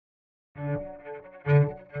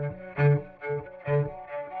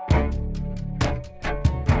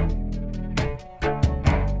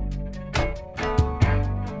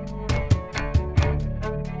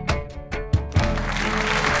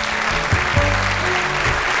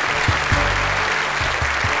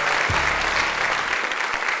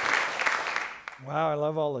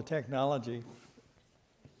the technology.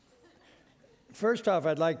 First off,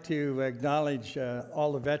 I'd like to acknowledge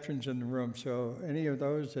all the veterans in the room. So any of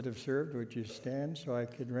those that have served, would you stand so I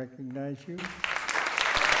can recognize you?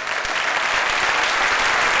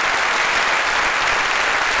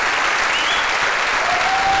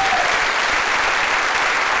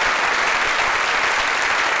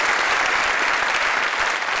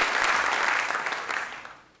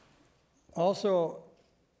 Also,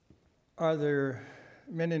 are there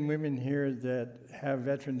men and women here that have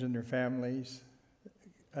veterans in their families?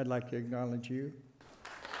 I'd like to acknowledge you.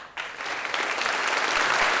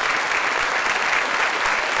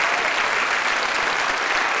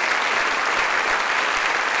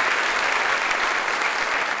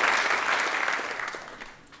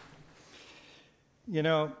 You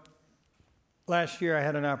know, last year I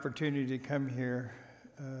had an opportunity to come here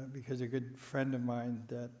because a good friend of mine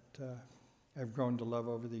that I've grown to love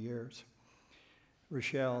over the years,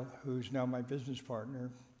 Rochelle, who's now my business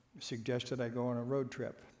partner, suggested I go on a road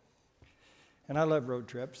trip. And I love road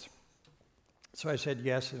trips. So I said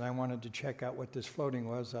yes, and I wanted to check out what this floating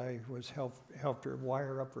was. I helped her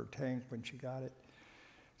wire up her tank when she got it.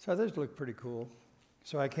 So this looked pretty cool.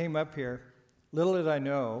 So I came up here. Little did I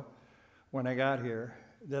know when I got here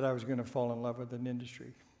that I was going to fall in love with an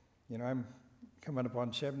industry. You know, I'm coming up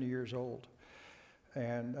on 70 years old.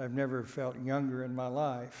 And I've never felt younger in my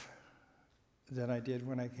life than I did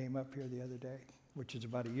when I came up here the other day, which is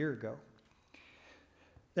about a year ago.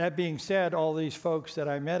 That being said, all these folks that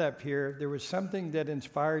I met up here, there was something that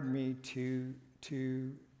inspired me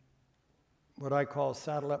to what I call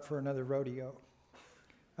saddle up for another rodeo.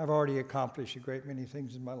 I've already accomplished a great many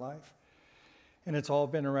things in my life, and it's all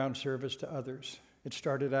been around service to others. It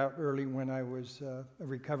started out early when I was a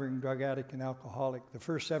recovering drug addict and alcoholic. The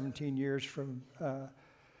first 17 years from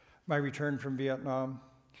my return from Vietnam,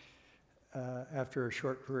 after a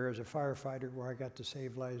short career as a firefighter where I got to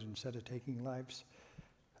save lives instead of taking lives,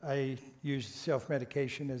 I used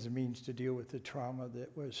self-medication as a means to deal with the trauma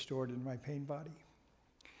that was stored in my pain body.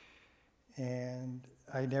 And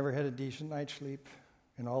I never had a decent night's sleep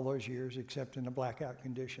in all those years except in a blackout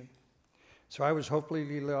condition. So I was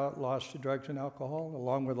hopelessly lost to drugs and alcohol,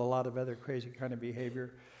 along with a lot of other crazy kind of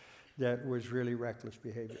behavior that was really reckless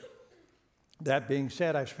behavior. That being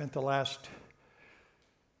said, I've spent the last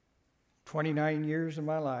 29 years of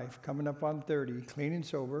my life, coming up on 30, clean and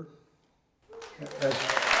sober.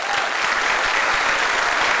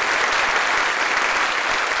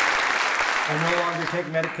 I no longer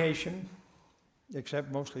take medication,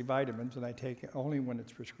 except mostly vitamins, and I take it only when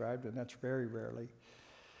it's prescribed, and that's very rarely.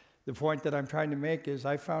 The point that I'm trying to make is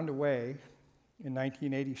I found a way in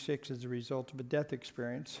 1986 as a result of a death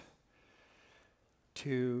experience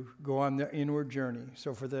to go on the inward journey.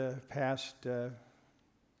 So for the past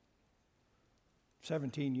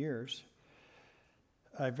 17 years,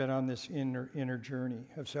 I've been on this inner journey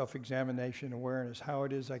of self-examination, awareness, how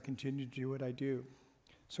it is I continue to do what I do.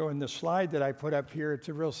 So in the slide that I put up here, it's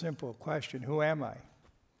a real simple question: who am I?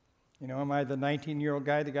 You know, am I the 19-year-old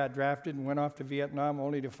guy that got drafted and went off to Vietnam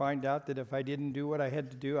only to find out that if I didn't do what I had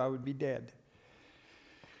to do, I would be dead?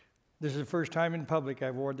 This is the first time in public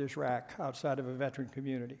I've worn this rack outside of a veteran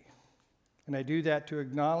community. And I do that to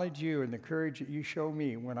acknowledge you and the courage that you show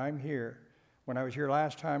me when I'm here, when I was here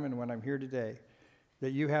last time and when I'm here today,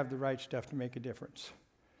 that you have the right stuff to make a difference.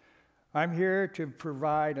 I'm here to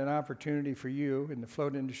provide an opportunity for you in the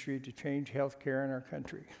float industry to change healthcare in our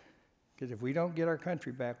country. Because if we don't get our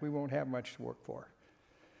country back, we won't have much to work for.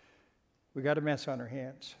 We got a mess on our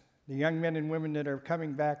hands. The young men and women that are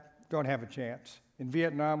coming back don't have a chance. In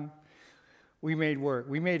Vietnam, we made work.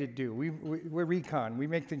 We made it do. We're recon. We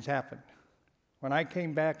make things happen. When I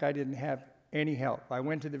came back, I didn't have any help. I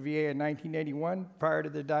went to the VA in 1981 prior to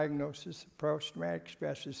the diagnosis of post-traumatic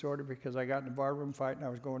stress disorder because I got in a barroom fight and I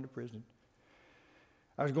was going to prison.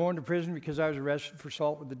 I was going to prison because I was arrested for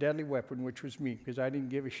assault with a deadly weapon, which was me, because I didn't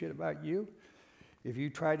give a shit about you. If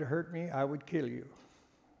you tried to hurt me, I would kill you.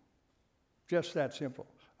 Just that simple.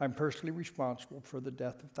 I'm personally responsible for the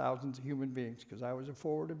death of thousands of human beings because I was a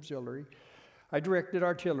forward auxiliary. I directed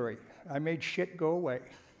artillery. I made shit go away.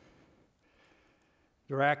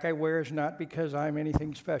 The rack I wear is not because I'm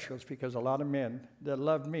anything special. It's because a lot of men that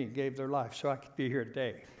loved me gave their life so I could be here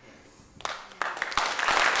today.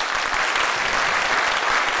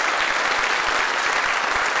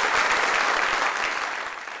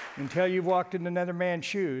 Until you've walked in another man's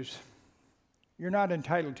shoes, you're not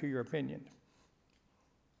entitled to your opinion.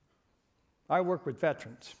 I work with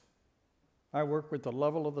veterans. I work with the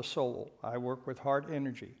level of the soul. I work with heart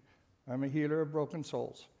energy. I'm a healer of broken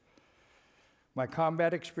souls. My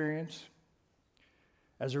combat experience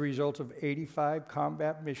as a result of 85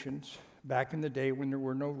 combat missions back in the day when there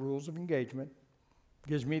were no rules of engagement,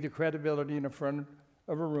 gives me the credibility in the front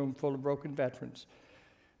of a room full of broken veterans.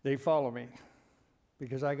 They follow me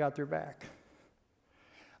because I got their back.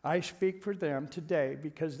 I speak for them today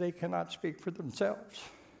because they cannot speak for themselves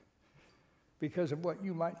because of what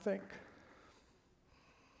you might think.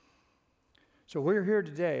 So we're here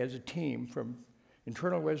today as a team from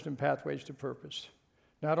Internal Wisdom Pathways to Purpose,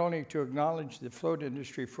 not only to acknowledge the float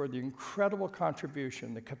industry for the incredible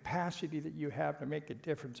contribution, the capacity that you have to make a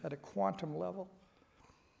difference at a quantum level,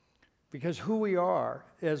 because who we are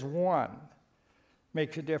as one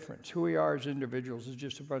makes a difference. Who we are as individuals is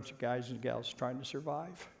just a bunch of guys and gals trying to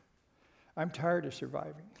survive. I'm tired of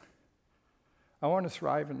surviving. I want to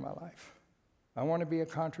thrive in my life. I want to be a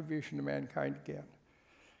contribution to mankind again.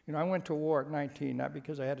 You know, I went to war at 19, not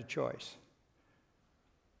because I had a choice.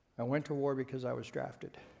 I went to war because I was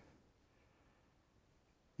drafted.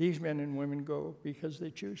 These men and women go because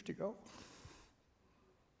they choose to go.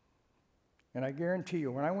 And I guarantee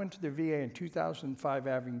you, when I went to the VA in 2005,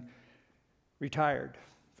 having retired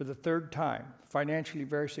for the third time, financially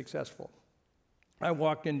very successful, I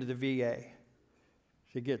walked into the VA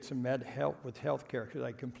to get some help with health care because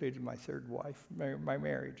I completed my third wife, my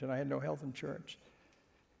marriage, and I had no health insurance.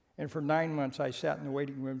 And for 9 months, I sat in the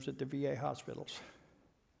waiting rooms at the VA hospitals.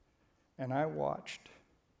 And I watched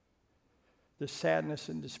the sadness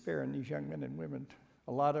and despair in these young men and women,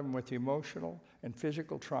 a lot of them with emotional and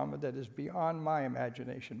physical trauma that is beyond my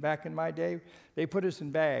imagination. Back in my day, they put us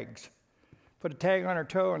in bags, put a tag on our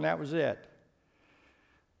toe, and that was it.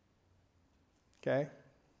 Okay?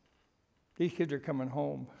 These kids are coming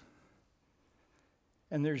home,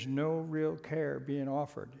 and there's no real care being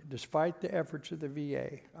offered. Despite the efforts of the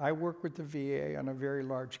VA, I work with the VA on a very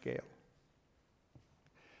large scale.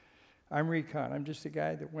 I'm recon. I'm just a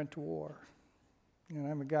guy that went to war.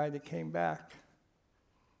 And I'm a guy that came back.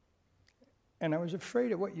 And I was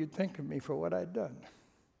afraid of what you'd think of me for what I'd done.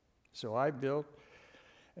 So I built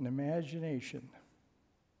an imagination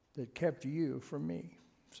that kept you from me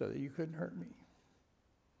so that you couldn't hurt me.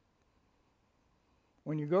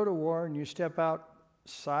 When you go to war and you step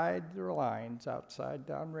outside the lines, outside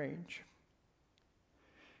downrange,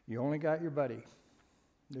 you only got your buddy.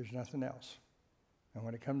 There's nothing else. And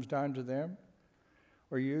when it comes down to them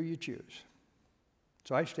or you choose.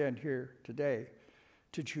 So I stand here today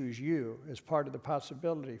to choose you as part of the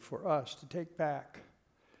possibility for us to take back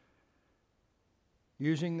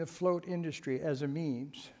using the float industry as a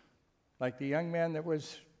means, like the young man that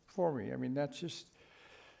was for me. I mean, that's just,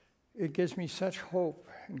 it gives me such hope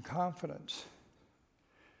and confidence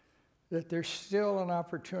that there's still an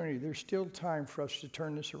opportunity, there's still time for us to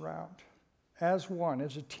turn this around as one,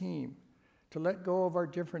 as a team, to let go of our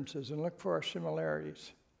differences and look for our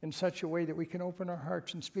similarities in such a way that we can open our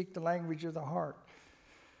hearts and speak the language of the heart.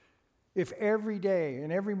 If every day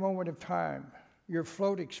and every moment of time, your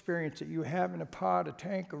float experience that you have in a pod, a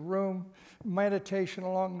tank, a room, meditation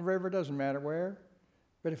along the river, doesn't matter where,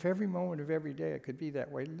 but if every moment of every day it could be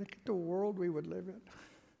that way, look at the world we would live in.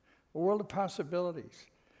 A world of possibilities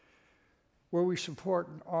where we support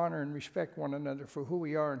and honor and respect one another for who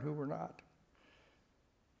we are and who we're not.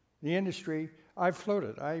 The industry, I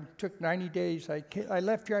floated. I took 90 days. I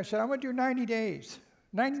left here. I said, I'm going to do 90 days.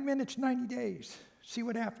 90 minutes, 90 days. See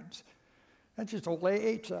what happens. That's just old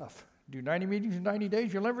AA stuff. Do 90 meetings in 90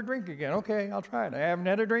 days, you'll never drink again. Okay, I'll try it. I haven't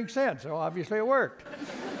had a drink since, so obviously it worked.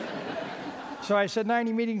 So I said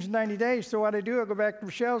 90 meetings in 90 days. So what I do, I go back to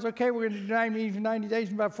Michelle's. Okay, we're going to do 90 meetings in 90 days.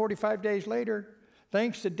 And about 45 days later,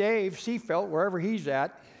 thanks to Dave Seafelt, wherever he's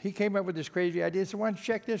at, he came up with this crazy idea. So why don't you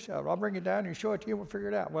check this out? I'll bring it down and show it to you and we'll figure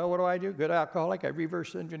it out. Well, what do? Good alcoholic. I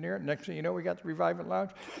reverse engineer it. Next thing you know, we got the Revive It Lounge.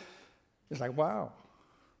 It's like, wow.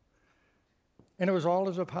 And it was all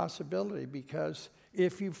as a possibility because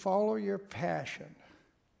if you follow your passion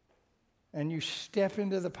and you step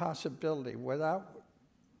into the possibility without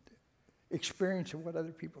experiencing what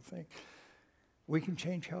other people think, we can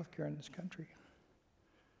change healthcare in this country.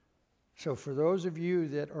 So for those of you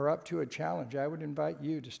that are up to a challenge, I would invite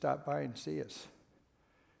you to stop by and see us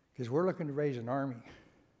because we're looking to raise an army.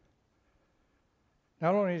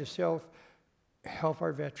 Not only to help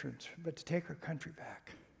our veterans, but to take our country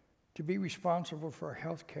back, to be responsible for our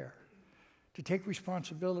health care, to take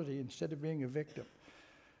responsibility instead of being a victim.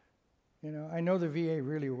 You know, I know the VA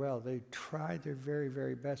really well. They try their very,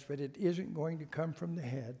 very best, but it isn't going to come from the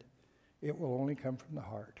head. It will only come from the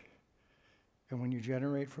heart. And when you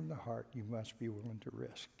generate from the heart, you must be willing to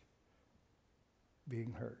risk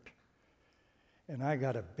being hurt. And I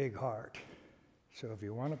got a big heart. So if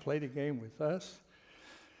you want to play the game with us,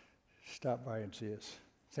 stop by and see us.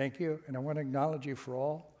 Thank you, and I want to acknowledge you for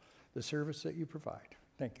all the service that you provide.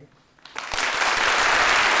 Thank you.